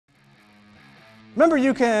Remember,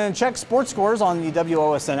 you can check sports scores on the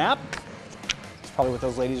WOSN app. That's probably what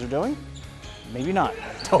those ladies are doing. Maybe not.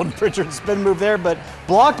 Told Pritchard spin move there, but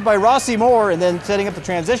blocked by Rossi Moore, and then setting up the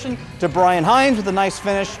transition to Brian Hines with a nice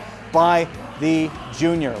finish by the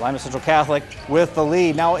junior. Lima Central Catholic with the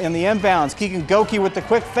lead. Now in the inbounds, Keegan Goki with the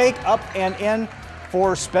quick fake, up and in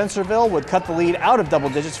for Spencerville, would cut the lead out of double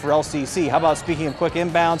digits for LCC. How about, speaking of quick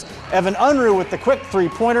inbounds, Evan Unruh with the quick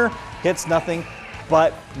three-pointer, hits nothing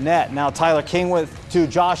but net. Now Tyler King to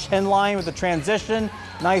Josh Henline with the transition.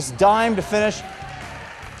 Nice dime to finish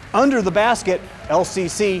under the basket.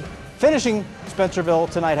 LCC finishing Spencerville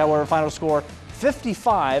tonight, however, final score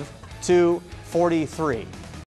 55-43.